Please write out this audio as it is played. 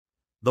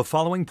The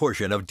following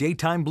portion of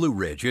Daytime Blue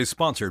Ridge is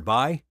sponsored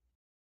by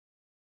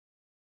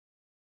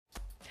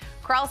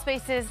Crawl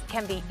spaces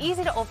can be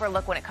easy to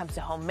overlook when it comes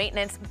to home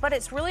maintenance, but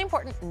it's really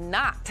important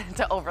not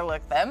to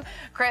overlook them.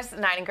 Chris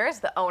Neininger is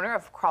the owner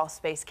of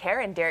CrawlSpace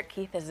Care, and Derek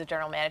Keith is the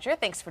general manager.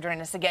 Thanks for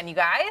joining us again, you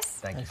guys.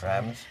 Thank you for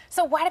having us.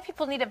 So why do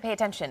people need to pay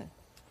attention?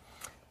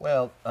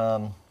 Well,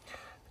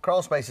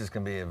 crawl spaces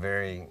can be a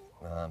very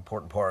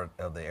important part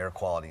of the air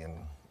quality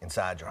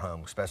inside your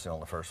home, especially on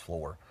the first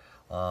floor.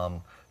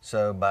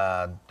 So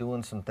by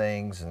doing some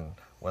things, and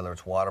whether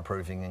it's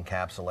waterproofing,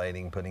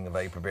 encapsulating, putting a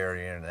vapor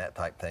barrier in, and that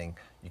type thing,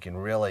 you can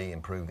really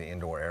improve the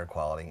indoor air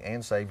quality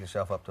and save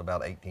yourself up to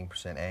about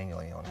 18%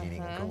 annually on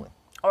heating and cooling.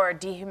 Or a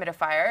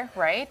dehumidifier,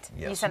 right?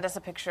 Yes. You sent us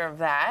a picture of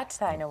that.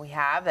 I know we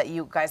have, that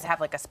you guys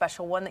have like a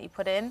special one that you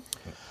put in.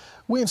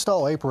 We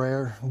install Air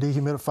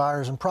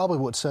dehumidifiers, and probably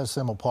what sets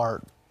them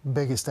apart,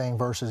 biggest thing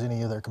versus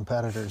any of their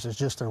competitors, is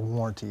just their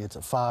warranty. It's a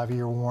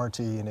 5-year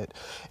warranty, and it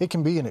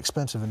can be an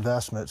expensive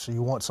investment, so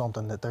you want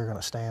something that they're going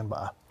to stand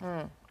by.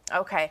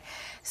 Okay,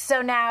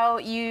 so now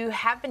you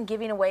have been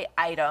giving away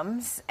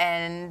items,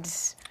 and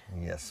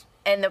Yes.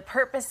 And the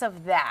purpose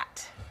of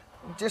that?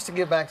 Just to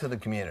give back to the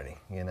community.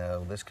 You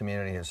know, this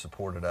community has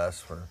supported us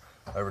for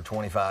over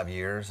 25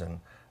 years, and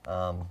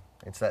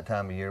it's that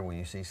time of year where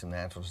you see some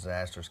natural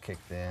disasters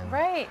kicked in.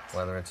 Right.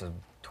 Whether it's a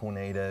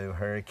tornado,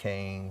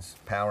 hurricanes,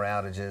 power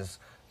outages.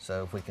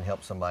 So if we can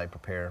help somebody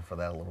prepare for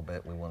that a little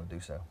bit, we want to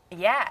do so.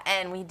 Yeah,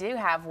 and we do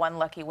have one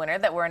lucky winner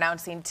that we're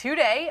announcing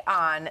today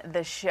on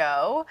the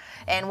show.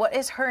 And what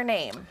is her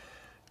name?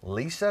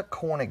 Lisa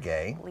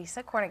Cornegay.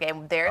 Lisa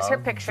Cornegay. There's her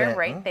picture Benton.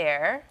 right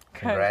there.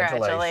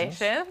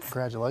 Congratulations.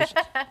 Congratulations.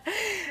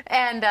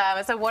 And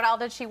so what all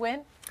did she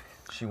win?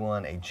 She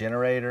won a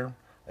generator,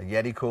 a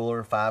Yeti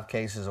cooler, 5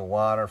 cases of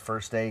water,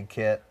 first aid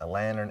kit, a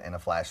lantern, and a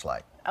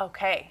flashlight.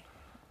 Okay.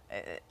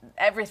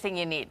 Everything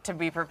you need to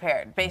be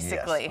prepared,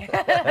 basically.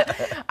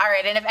 Yes. All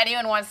right, and if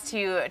anyone wants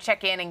to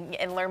check in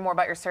and learn more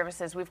about your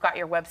services, we've got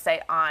your website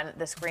on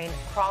the screen,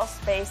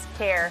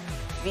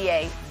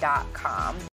 crawlspacecareva.com.